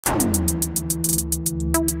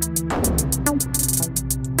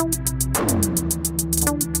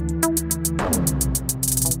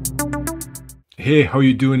Hey, how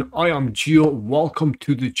you doing? I am Gio. Welcome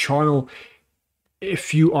to the channel.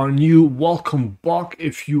 If you are new, welcome back.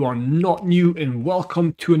 If you are not new, and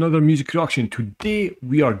welcome to another music reaction. Today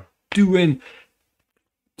we are going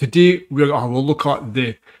to have a look at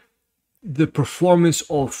the performance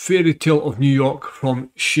of Fairy Tale of New York from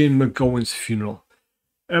Shane MacGowan's funeral.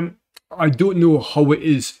 I don't know how it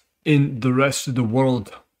is in the rest of the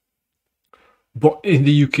world, but in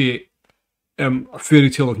the UK,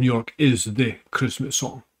 Fairy Tale of New York is the Christmas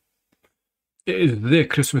song. It is the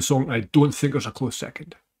Christmas song. I don't think there's a close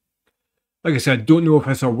second. Like I said, I don't know if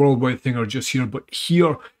it's a worldwide thing or just here, but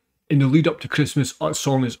here in the lead up to Christmas, that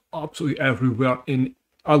song is absolutely everywhere, and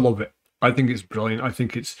I love it. I think it's brilliant. I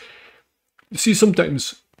think it's... See,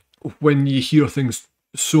 sometimes when you hear things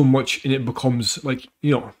so much and it becomes like,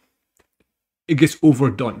 you know, it gets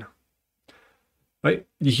overdone. Right?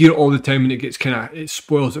 You hear it all the time and it gets it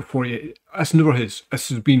spoils it for you. That's never his. This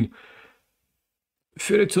has been...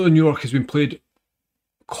 Fairy Tale of New York has been played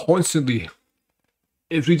constantly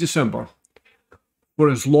every December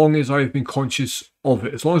for as long as I've been conscious of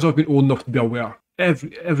it. As long as I've been old enough to be aware.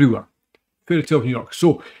 Everywhere. Fairy Tale of New York.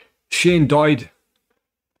 So, Shane died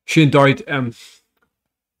a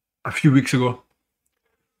few weeks ago.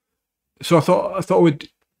 So I thought I would,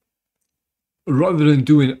 rather than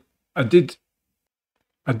doing... I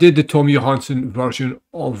did the Tommy Johansson version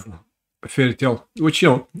of Fairy Tale, which, you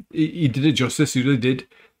know, he did it justice. He really did.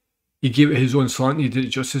 He gave it his own slant. He did it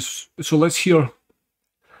justice. So let's hear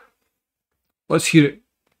it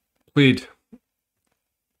played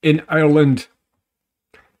in Ireland,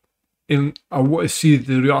 and I want to see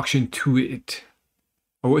the reaction to it.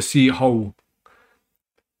 I want to see how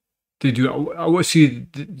they do it. I want to see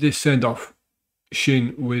the send off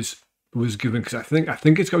Shane was given, because I think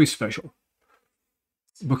it's gonna be special.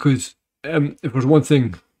 Because if there's one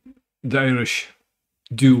thing the Irish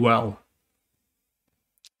do well,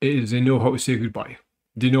 it is they know how to say goodbye.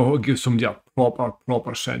 They know how to give somebody a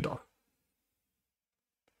proper send off.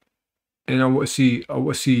 And I want to see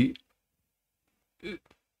how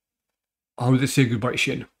they say goodbye to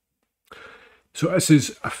Shane. So this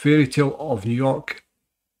is a Fairy Tale of New York,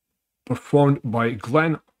 performed by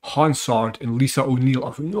GLEN, HANSARD and Lisa O'Neill.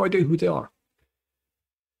 I've no idea who they are.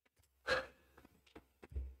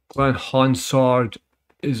 GLEN HANSARD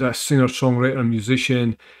is a singer-songwriter and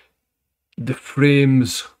musician. The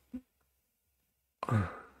Frames...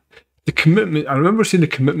 The Commitment... I remember seeing The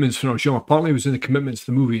Commitments when I was young. Apparently it was in The Commitments,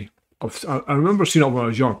 the movie. I remember seeing it when I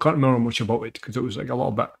was young. I can't remember much about it because it was like a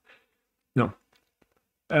little bit... You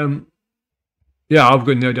know. Yeah, I've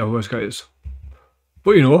got no idea who this guy is.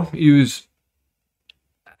 But, you know, he was...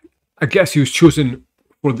 I guess he was chosen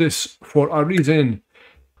for this for a reason.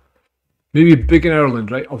 Maybe big in Ireland,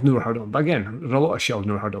 right? I've never heard of him. But again, there's a lot of shit I've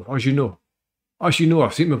never heard of, as you know. As you know,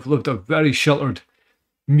 I've seen him have lived a very sheltered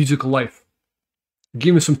musical life.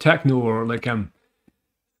 Give me some techno or like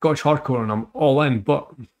Scottish hardcore and I'm all in, but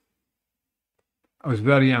I was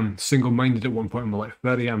very single-minded at one point in my life.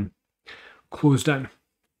 Very closed in.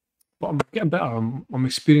 But I'm getting better. I'm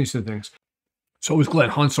experiencing things. So it was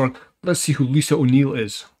GLEN HANSARD. Let's see who Lisa O'Neill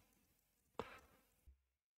is.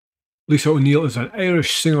 Lisa O'Neill is an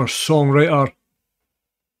Irish singer-songwriter.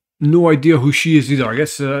 No idea who she is either. I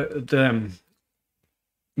guess big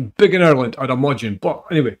in Ireland, I'd imagine. But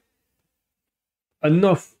anyway,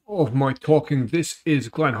 enough of my talking. This is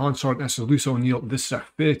GLEN HANSARD. This is Lisa O'Neill. This is a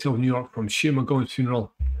Fairy Tale of New York from Shane MacGowan's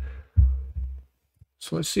funeral.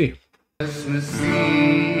 So let's see. Christmas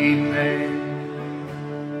Eve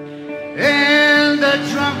in the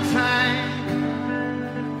drunk time,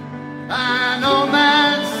 I know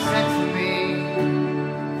man said to me,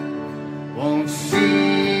 won't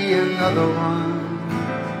see another one.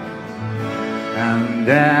 And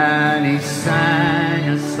then he sang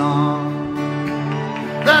a song,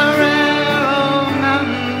 the rare old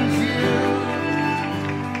mountain dew.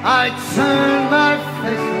 I turned my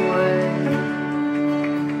face away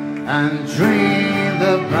and dreamed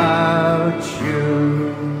about you.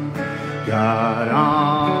 Got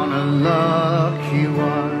on a lucky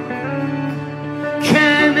one,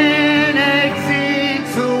 came in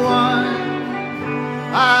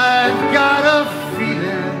 18-1. I've got a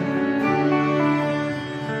feeling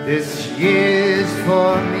this year's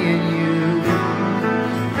for me and you.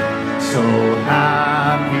 So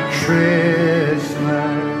happy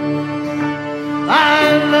Christmas, I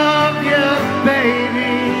love you, baby.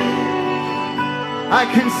 I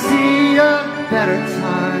can see a better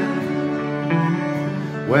time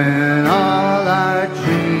when all our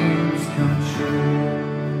dreams come true.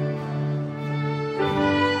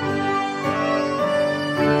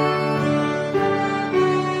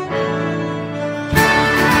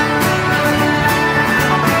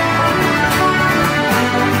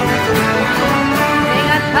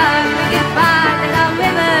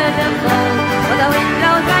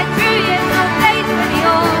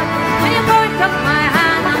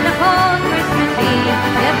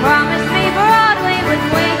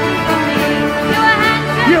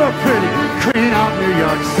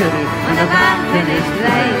 York City. When the band finished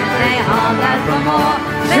playing, they hauled out for more.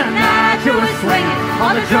 Sinéad was swinging,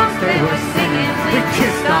 all the drums they were singing. They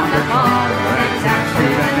kissed on the ball, they danced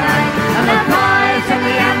through the night. And the boys from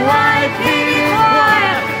the NYPD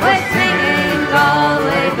choir were singing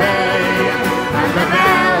Galway Bay. And the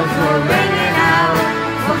bells were ringing out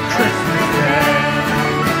for Christmas Day.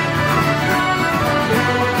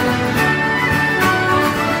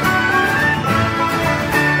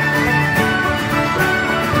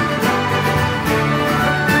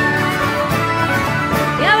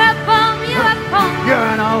 You're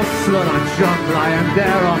an old slut on junk lying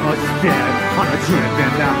there almost dead on a drip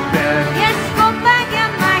in that bed. You scumbag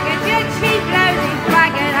and maggot, you cheap lousy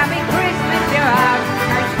faggot. Happy Christmas, your ass.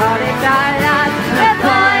 Thanks for the lad. The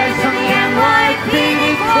boys in the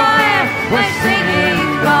NYPD choir were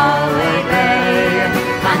singing Galway Bay.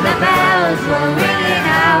 And the bells were ringing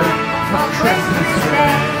out for Christmas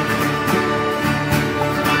Day.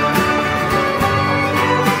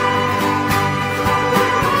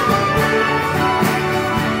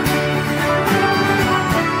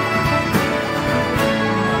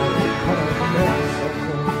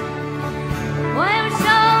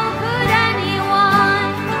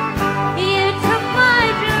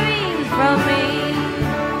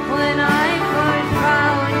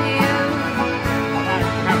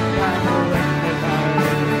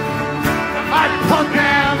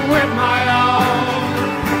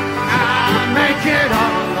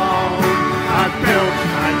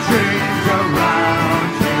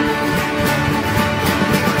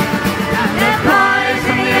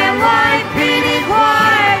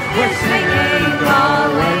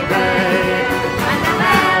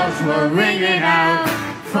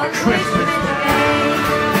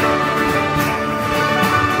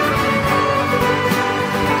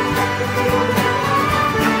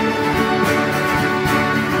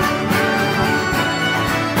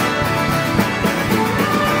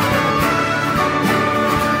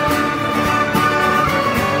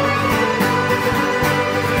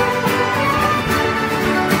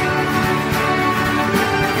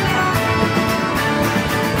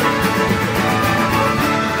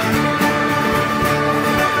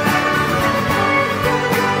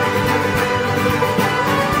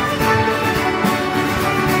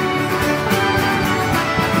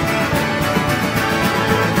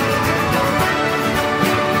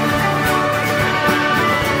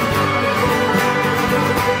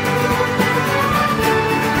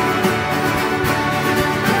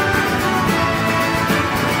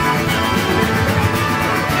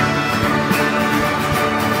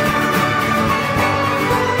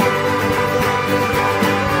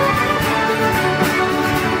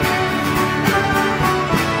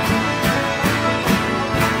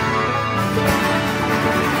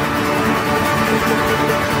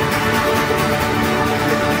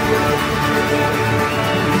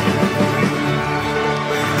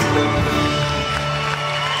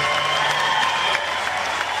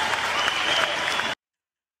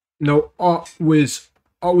 Now, that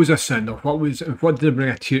was a send-off. What did bring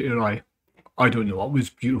a tear to your eye? I don't know. That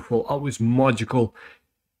was beautiful. That was magical.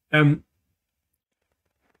 I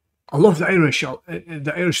love the Irish.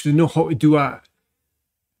 The Irish, they know how to do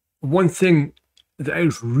one thing the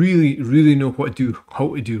Irish really know how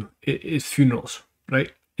to do is funerals,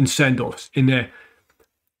 right? And send-offs. And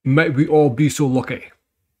might we all be so lucky,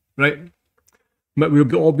 right? Might we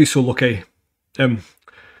all be so lucky.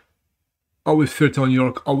 I was FAIRYTALE in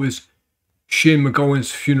York. I was Shane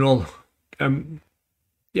MacGowan's funeral.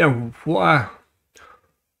 Yeah, what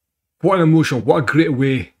an emotion! What a great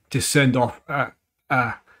way to send off a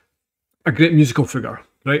great musical figure,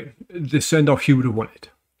 right? The send off he would have wanted.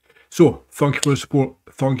 So thank you for the support.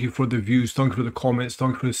 Thank you for the views. Thank you for the comments.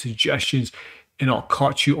 Thank you for the suggestions. And I'll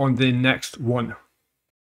catch you on the next one.